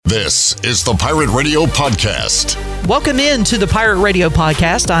This is the Pirate Radio Podcast. Welcome in to the Pirate Radio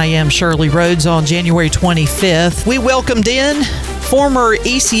Podcast. I am Shirley Rhodes. On January 25th, we welcomed in former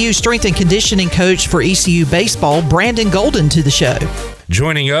ECU strength and conditioning coach for ECU baseball, Brandon Golden, to the show.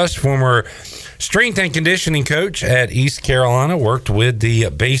 Joining us, former strength and conditioning coach at East Carolina, worked with the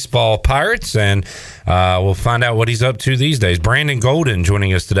baseball Pirates, and we'll find out what he's up to these days. Brandon Golden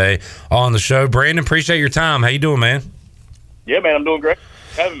joining us today on the show. Brandon, appreciate your time. How you doing, man? Yeah, man, I'm doing great.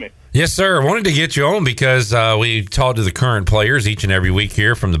 Having me. Yes, sir. I wanted to get you on because we talk to the current players each and every week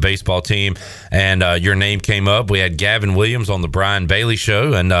here from the baseball team, and your name came up. We had Gavin Williams on the Brian Bailey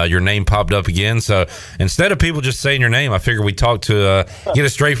show, and your name popped up again. So instead of people just saying your name, I figured we talked to get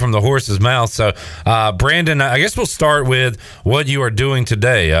it straight from the horse's mouth. So, Brandon, I guess we'll start with what you are doing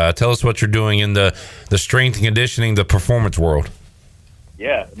today. Tell us what you're doing in the strength and conditioning, the performance world.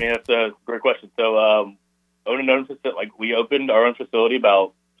 Yeah, I mean, that's a great question. So, we opened our own facility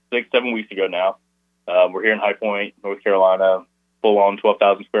about 6-7 weeks ago now. We're here in High Point, North Carolina, full on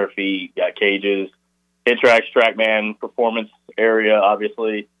 12,000 square feet, got cages, hit tracks, TrackMan, performance area,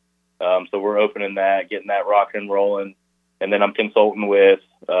 obviously. So we're opening that, getting that rocking and rolling. And then I'm consulting with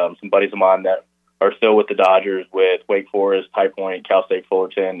some buddies of mine that are still with the Dodgers, with Wake Forest, High Point, Cal State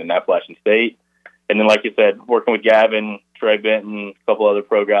Fullerton, and Appalachian State. And then, like you said, working with Gavin, Trey Benton, a couple other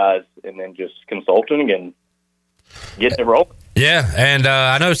pro guys, and then just consulting and getting it rolling. Yeah, and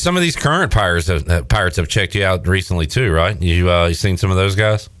I know some of these current Pirates have checked you out recently too, right? You seen some of those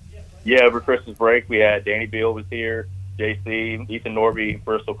guys? Yeah, over Christmas break, we had Danny Beal was here, JC, Ethan Norby,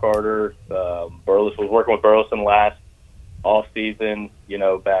 Bristol Carter, Burles was working with Burleson last off season,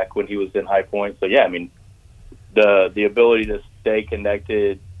 back when he was in High Point. So yeah, I mean, the ability to stay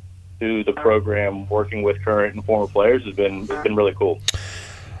connected to the program, working with current and former players has been really cool.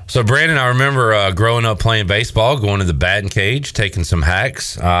 So, Brandon, I remember growing up playing baseball, going to the batting cage, taking some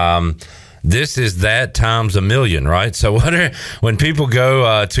hacks. This is that times a million, right? So when people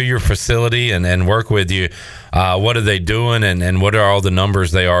go to your facility and work with you, what are they doing and what are all the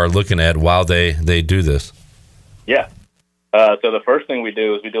numbers they are looking at while they do this? Yeah. So the first thing we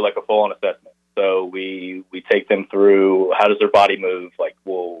do is we do like a full-on assessment. So we take them through how does their body move. Like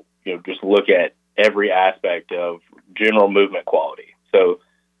we'll just look at every aspect of general movement quality. So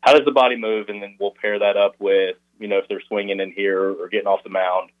how does the body move? And then we'll pair that up with, if they're swinging in here or getting off the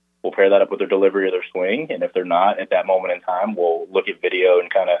mound, we'll pair that up with their delivery of their swing. And if they're not at that moment in time, we'll look at video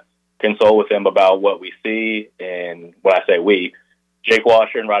and kind of consult with them about what we see. And when I say we, Jake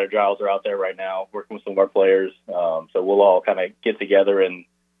Washer and Ryder Giles are out there right now working with some of our players. So we'll all kind of get together, and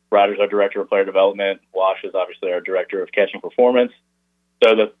Ryder's our director of player development. Wash is obviously our director of catching performance.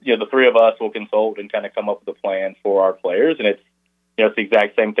 So the three of us will consult and kind of come up with a plan for our players. And it's the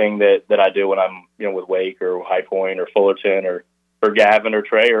exact same thing that I do when I'm, with Wake or High Point or Fullerton or Gavin or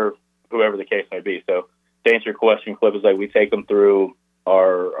Trey or whoever the case may be. So to answer your question, Cliff, is like we take them through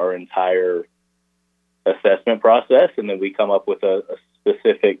our entire assessment process, and then we come up with a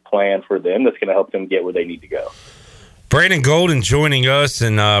specific plan for them that's going to help them get where they need to go. Brandon Golden joining us,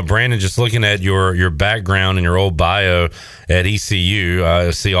 and Brandon, just looking at your background and your old bio at ECU,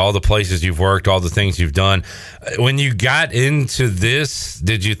 see all the places you've worked, all the things you've done. When you got into this,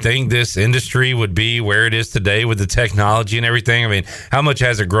 did you think this industry would be where it is today with the technology and everything? I mean, how much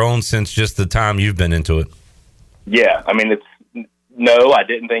has it grown since just the time you've been into it? Yeah, I mean, no, I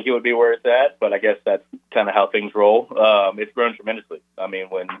didn't think it would be where it's at, but I guess that's kind of how things roll. It's grown tremendously. I mean,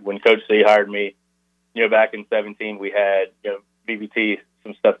 when Coach C hired me, back in 2017, we had, VBT,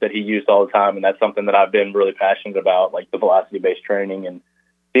 some stuff that he used all the time. And that's something that I've been really passionate about, like the velocity-based training and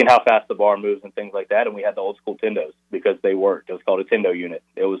seeing how fast the bar moves and things like that. And we had the old school Tendos because they worked. It was called a Tendo unit.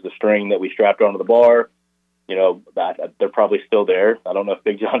 It was the string that we strapped onto the bar. They're probably still there. I don't know if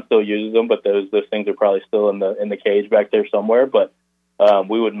Big John still uses them, but those things are probably still in the cage back there somewhere. But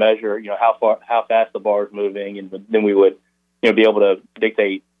we would measure, how fast the bar is moving. And then we would, be able to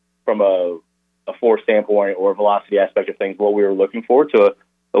dictate from a force standpoint or velocity aspect of things what we were looking for to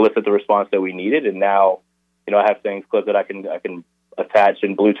elicit the response that we needed. And now, I have things, Clip, that I can attach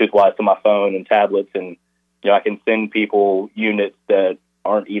and Bluetooth wise to my phone and tablets, and I can send people units that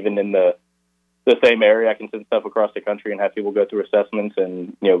aren't even in the same area. I can send stuff across the country and have people go through assessments,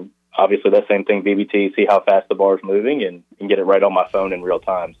 and obviously that same thing, VBT, see how fast the bar is moving and get it right on my phone in real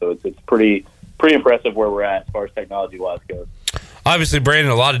time. So it's pretty impressive where we're at as far as technology wise goes. Obviously,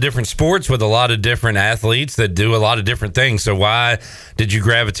 Brandon, a lot of different sports with a lot of different athletes that do a lot of different things. So why did you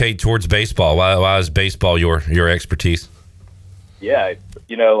gravitate towards baseball? Why is baseball your expertise? Yeah,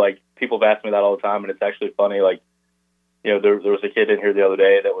 people have asked me that all the time, and it's actually funny. Like there was a kid in here the other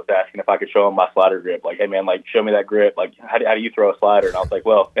day that was asking if I could show him my slider grip. Like, hey man, like show me that grip. Like, how do you throw a slider? And I was like,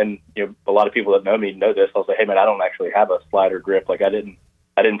 well, and a lot of people that know me know this. I was like, hey man, I don't actually have a slider grip. Like, I didn't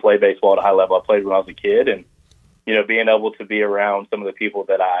play baseball at a high level. I played when I was a kid, and being able to be around some of the people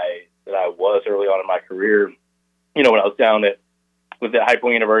that I was early on in my career. When I was was at High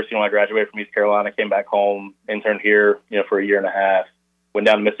Point University when I graduated from East Carolina, came back home, interned here, for a year and a half, went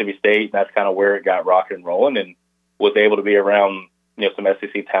down to Mississippi State, and that's kind of where it got rocking and rolling, and was able to be around, some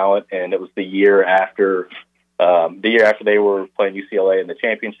SEC talent. And it was the year after they were playing UCLA in the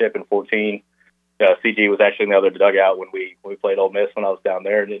championship in 2014. CG was actually in the other dugout when we played Ole Miss when I was down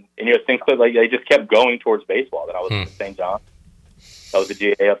there, and things like they just kept going towards baseball. Then I was at St. John. I was the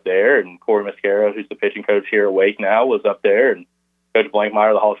GA up there, and Corey Mascara, who's the pitching coach here at Wake now, was up there, and Coach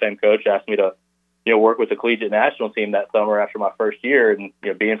Blankmeyer, the Hall of Fame coach, asked me to work with the collegiate national team that summer after my first year. And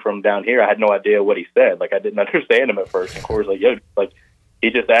being from down here, I had no idea what he said. Like, I didn't understand him at first. And Corey's like, he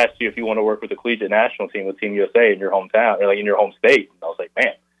just asked you if you want to work with the collegiate national team with Team USA in your hometown, or like in your home state. And I was like,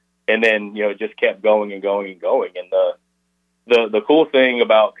 man. And then it just kept going and going and going. And the cool thing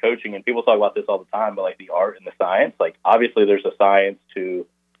about coaching, and people talk about this all the time, but like the art and the science, like obviously there's a science to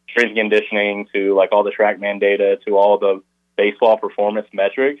strength and conditioning, to like all the TrackMan data, to all the baseball performance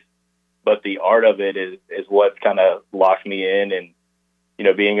metrics. But the art of it is what kind of locked me in, and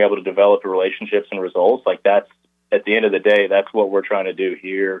being able to develop the relationships and results. Like, that's at the end of the day, that's what we're trying to do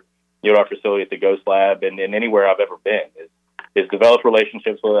here at our facility at the Ghost Lab, and anywhere I've ever been is develop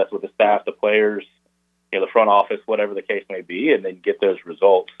relationships, whether that's with the staff, the players, the front office, whatever the case may be, and then get those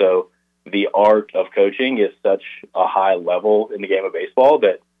results. So the art of coaching is such a high level in the game of baseball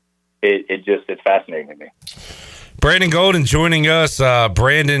that it's fascinating to me. Brandon Golden joining us.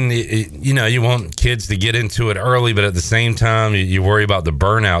 Brandon, you want kids to get into it early, but at the same time, you worry about the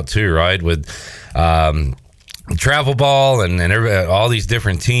burnout too, right? With travel ball and all these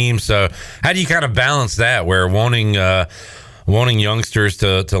different teams. So how do you kind of balance that, where wanting youngsters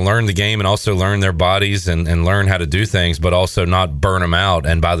to learn the game and also learn their bodies and learn how to do things, but also not burn them out,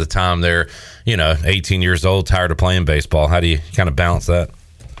 and by the time they're 18 years old, tired of playing baseball? How do you kind of balance that?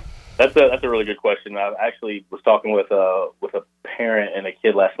 That's a really good question. I actually was talking with a parent and a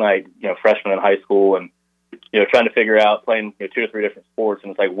kid last night, freshman in high school, and trying to figure out playing 2 or 3 different sports, and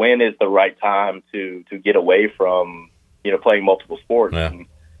it's like, when is the right time to get away from playing multiple sports? Yeah. And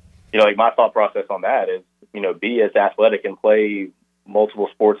like my thought process on that is be as athletic and play multiple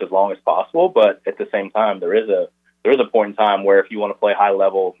sports as long as possible, but at the same time there is a point in time where if you want to play high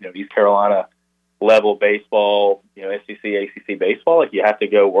level East Carolina level baseball, SEC, ACC baseball, like you have to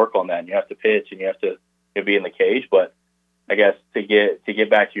go work on that, and you have to pitch, and you have to be in the cage. But I guess to get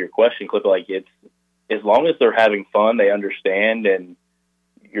back to your question, Clip, like, it's as long as they're having fun, they understand, and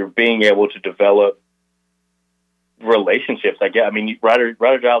you're being able to develop relationships.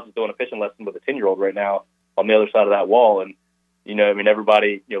 Ryder Giles is doing a pitching lesson with a 10-year-old right now on the other side of that wall, and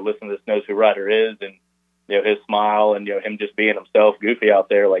everybody listening to this knows who Ryder is, and his smile, and him just being himself, goofy out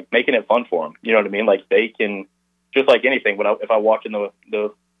there, like making it fun for him. You know what I mean? Like, they can, just like anything. If I walked in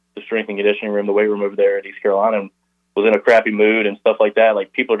the strength and conditioning room, the weight room over there at East Carolina, and was in a crappy mood and stuff like that,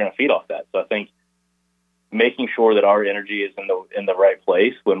 like, people are going to feed off that. So I think making sure that our energy is in the right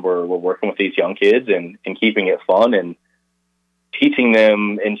place when we're working with these young kids, and keeping it fun, and teaching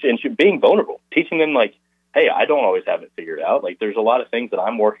them, and being vulnerable, teaching them, like, hey, I don't always have it figured out. Like, there's a lot of things that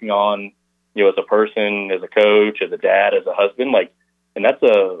I'm working on, as a person, as a coach, as a dad, as a husband, like, and that's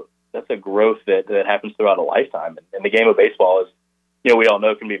a growth that happens throughout a lifetime. And the game of baseball is, we all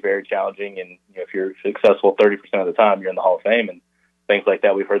know, can be very challenging. And if you're successful 30% of the time, you're in the Hall of Fame and things like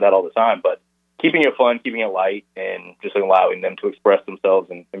that. We've heard that all the time. But keeping it fun, keeping it light, and just allowing them to express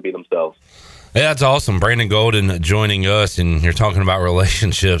themselves and be themselves. Yeah, that's awesome. Brandon Golden joining us, and you're talking about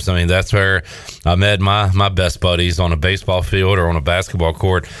relationships. I mean, that's where I met my best buddies, on a baseball field or on a basketball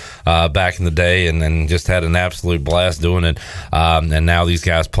court back in the day, and just had an absolute blast doing it. And now these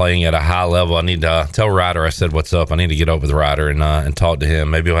guys playing at a high level. I need to tell Ryder, I said, what's up? I need to get up with Ryder and talk to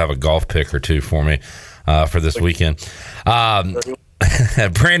him. Maybe he'll have a golf pick or two for me for this weekend.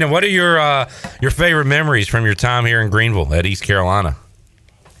 Brandon, what are your favorite memories from your time here in Greenville at East Carolina?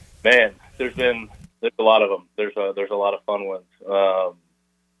 Man, there's a lot of them. There's a lot of fun ones.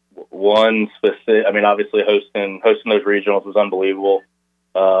 One specific, obviously hosting those regionals was unbelievable.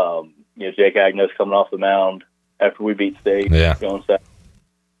 Jake Agnos coming off the mound after we beat State, going set.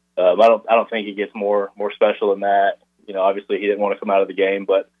 I don't think it gets more special than that. Obviously he didn't want to come out of the game,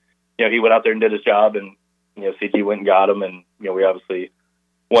 but he went out there and did his job, and CG went and got him, and we obviously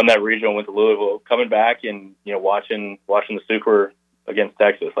won that regional, went to Louisville. Coming back and watching the Super against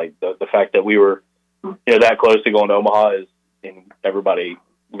Texas, like the fact that we were that close to going to Omaha is, and everybody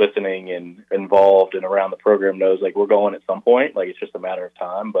listening and involved and around the program knows, like, we're going at some point. Like, it's just a matter of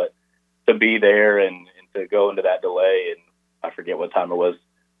time. But to be there and to go into that delay, and I forget what time it was,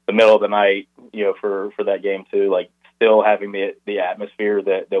 the middle of the night, for that game too, like, still having the atmosphere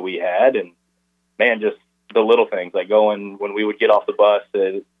that we had, and man, just the little things, like going when we would get off the bus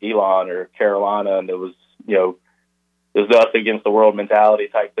at Elon or Carolina, and it was us against the world mentality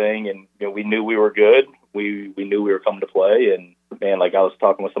type thing, and we knew we were good. We knew we were coming to play, and man, like, I was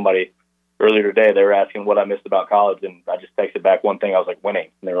talking with somebody earlier today, they were asking what I missed about college, and I just texted back one thing. I was like, winning,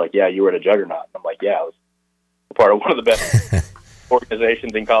 and they were like, yeah, you were at a juggernaut. I'm like, yeah, I was a part of one of the best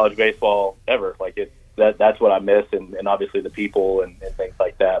organizations in college baseball ever. Like, that's what I miss, and obviously the people and things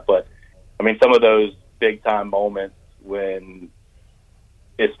like that. But I mean, some of those big time moments when,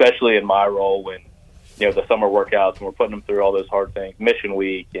 especially in my role, when the summer workouts and we're putting them through all those hard things, mission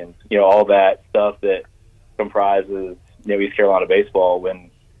week, and all that stuff that comprises East Carolina baseball.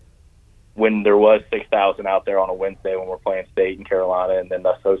 When there was 6,000 out there on a Wednesday when we're playing state in Carolina, and then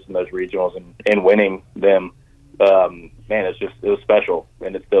us hosting those regionals and winning them, man, it was special,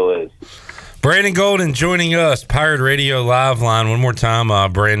 and it still is. Brandon Golden joining us, Pirate Radio Live Line. One more time,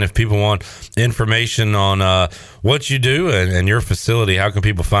 Brandon, if people want information on what you do and your facility, how can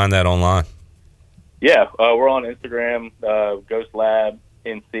people find that online? Yeah, we're on Instagram, Ghost Lab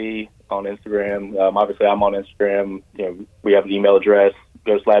NC on Instagram. Obviously, I'm on Instagram. We have an email address,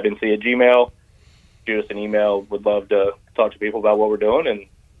 ghostlabnc@gmail.com. Shoot us an email. Would love to talk to people about what we're doing, and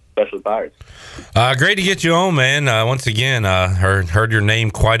especially Pirates. Great to get you on, man. Once again, heard your name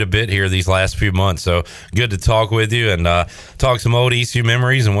quite a bit here these last few months, so good to talk with you and talk some old ECU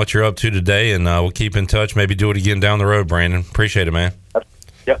memories and what you're up to today, and we'll keep in touch, maybe do it again down the road, Brandon. Appreciate it, man.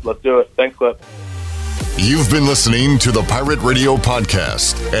 Yep, let's do it. Thanks, Clip. You've been listening to the Pirate Radio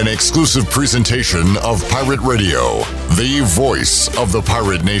Podcast, an exclusive presentation of Pirate Radio, the voice of the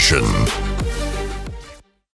Pirate Nation.